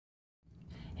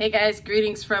Hey guys,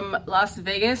 greetings from Las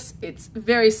Vegas. It's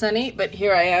very sunny, but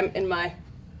here I am in my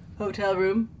hotel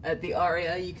room at the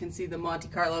Aria. You can see the Monte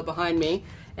Carlo behind me.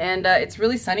 And it's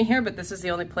really sunny here, but this is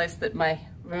the only place that my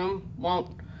room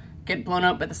won't get blown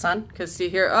out by the sun. Because see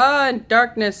here, and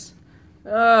darkness.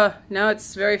 Now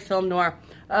it's very film noir.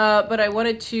 But I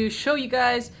wanted to show you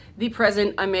guys the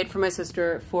present I made for my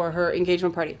sister for her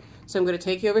engagement party. So I'm going to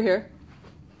take you over here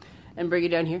and bring you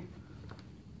down here.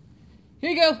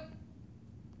 Here you go.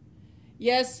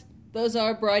 Yes, those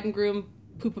are bride and groom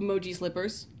poop emoji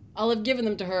slippers. I'll have given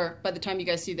them to her by the time you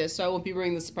guys see this, so I won't be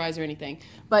ruining the surprise or anything.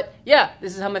 But yeah,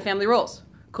 this is how my family rolls.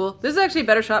 Cool. This is actually a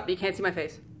better shot, but you can't see my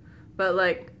face. But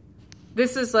like,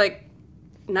 this is like,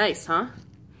 nice, huh?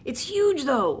 It's huge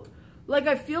though. Like,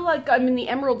 I feel like I'm in the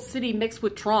Emerald City mixed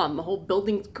with Tron. The whole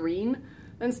building's green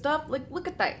and stuff. Like, look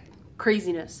at that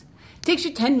craziness. It takes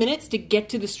you 10 minutes to get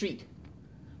to the street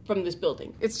from this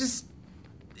building. It's just,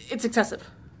 it's excessive.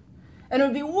 And it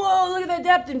would be, whoa, look at that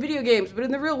depth in video games. But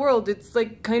in the real world, it's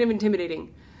like kind of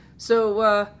intimidating.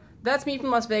 So that's me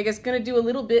from Las Vegas. Gonna do a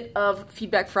little bit of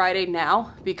Feedback Friday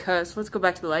now because, let's go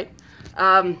back to the light.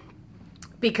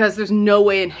 Because there's no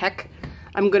way in heck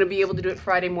I'm gonna be able to do it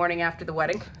Friday morning after the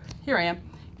wedding. Here I am.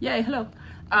 Yay, hello.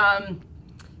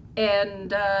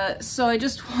 So I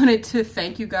just wanted to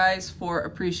thank you guys for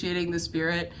appreciating the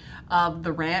spirit of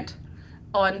the rant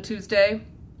on Tuesday.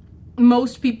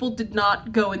 Most people did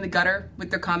not go in the gutter with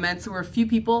their comments. There were a few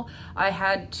people I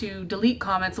had to delete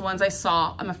comments, the ones I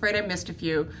saw. I'm afraid I missed a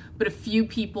few, but a few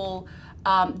people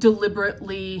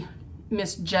deliberately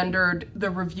misgendered the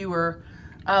reviewer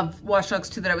of Watch Dogs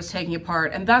 2 that I was taking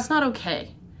apart, and that's not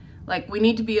okay. Like, we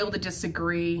need to be able to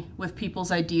disagree with people's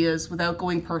ideas without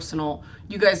going personal.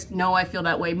 You guys know I feel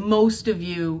that way. Most of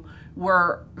you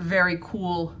were very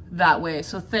cool that way,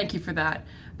 so thank you for that.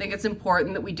 I think it's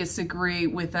important that we disagree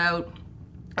without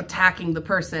attacking the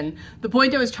person. The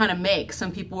point I was trying to make,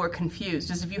 some people were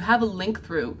confused, is if you have a link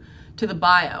through to the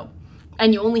bio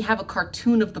and you only have a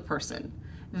cartoon of the person,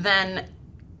 then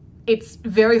it's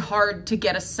very hard to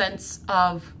get a sense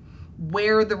of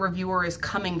where the reviewer is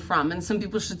coming from. And some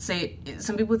people would say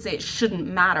it shouldn't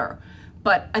matter,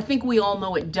 but I think we all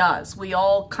know it does. We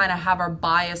all kind of have our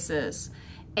biases,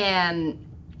 and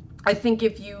I think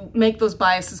if you make those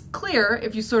biases clear,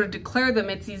 if you sort of declare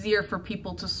them, it's easier for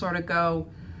people to sort of go,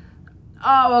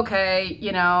 oh, okay,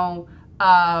 you know,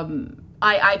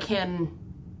 I can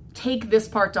take this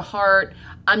part to heart.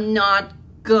 I'm not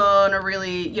gonna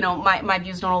really, you know, my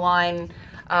views don't align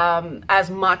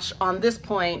as much on this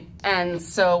point. And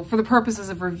so for the purposes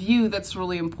of review, that's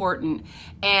really important.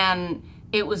 And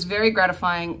it was very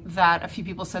gratifying that a few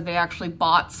people said they actually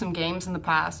bought some games in the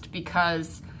past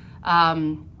because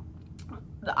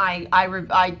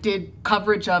I did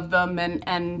coverage of them,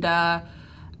 and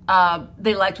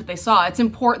they liked what they saw. It's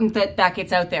important that that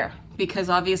gets out there because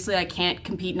obviously I can't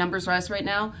compete numbers-wise right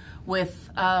now with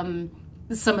some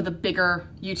of the bigger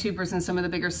YouTubers and some of the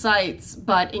bigger sites,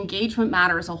 but engagement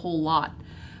matters a whole lot.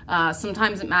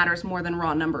 Sometimes it matters more than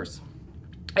raw numbers.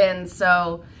 And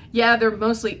so, yeah, they're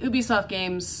mostly Ubisoft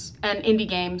games and indie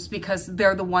games because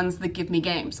they're the ones that give me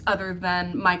games, other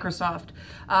than Microsoft.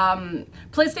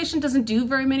 PlayStation doesn't do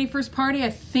very many first party. I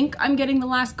think I'm getting The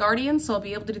Last Guardian, so I'll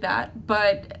be able to do that.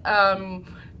 But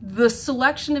the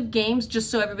selection of games,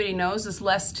 just so everybody knows, is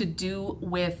less to do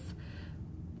with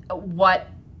what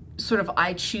sort of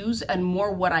I choose and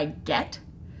more what I get.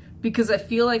 Because I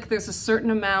feel like there's a certain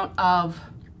amount of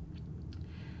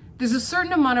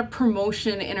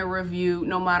promotion in a review,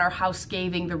 no matter how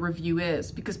scathing the review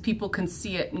is, because people can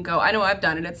see it and go, I know I've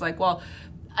done it. It's like, well,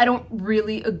 I don't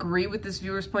really agree with this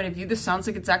viewer's point of view. This sounds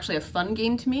like it's actually a fun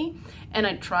game to me, and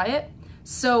I'd try it.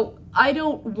 So I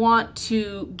don't want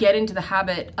to get into the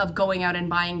habit of going out and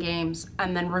buying games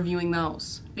and then reviewing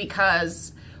those,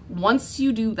 because once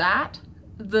you do that,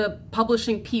 the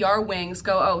publishing PR wings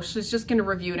go, oh, she's just going to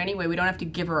review it anyway. We don't have to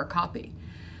give her a copy.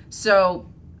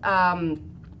 So,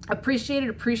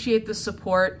 appreciate the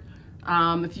support.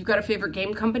 If you've got a favorite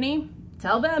game company,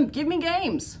 tell them, give me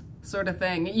games, sort of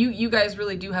thing. You guys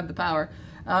really do have the power.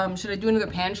 Should I do another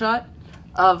pan shot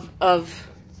of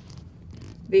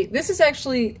this is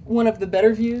actually one of the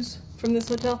better views from this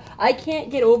hotel. I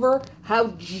can't get over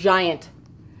how giant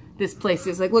this place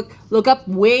is. Like, look up,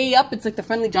 way up. It's like the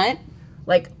Friendly Giant.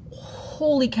 Like,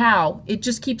 holy cow, it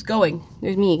just keeps going.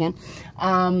 There's me again.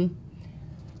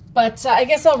 But I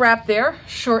guess I'll wrap there,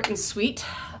 short and sweet.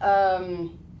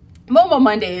 Momo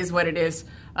Monday is what it is.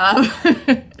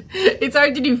 It's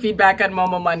hard to do feedback on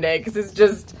Momo Monday because it's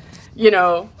just, you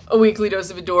know, a weekly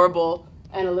dose of adorable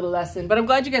and a little lesson. But I'm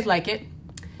glad you guys like it.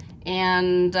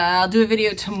 And I'll do a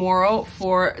video tomorrow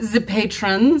for the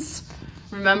patrons.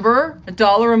 Remember,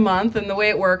 $1 a month, and the way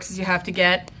it works is you have to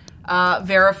get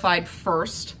verified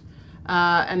first,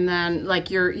 and then like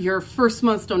your first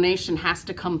month's donation has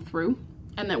to come through,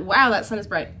 and then wow, that sun is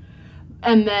bright,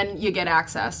 and then you get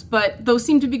access. But those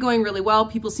seem to be going really well.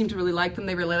 People seem to really like them.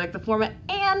 They really like the format,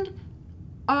 and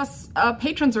us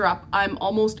patrons are up. I'm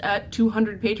almost at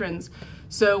 200 patrons,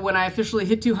 so when I officially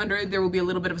hit 200, there will be a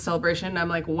little bit of a celebration. I'm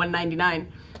like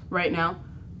 199 right now.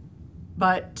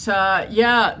 But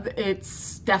yeah,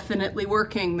 it's definitely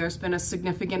working. There's been a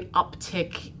significant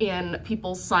uptick in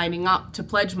people signing up to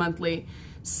Pledge Monthly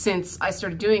since I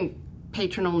started doing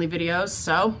patron-only videos,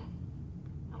 so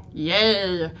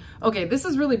yeah. Okay, this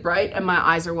is really bright and my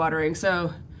eyes are watering,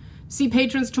 so see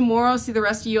patrons tomorrow, see the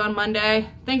rest of you on Monday.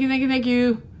 Thank you, thank you, thank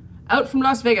you. Out from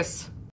Las Vegas.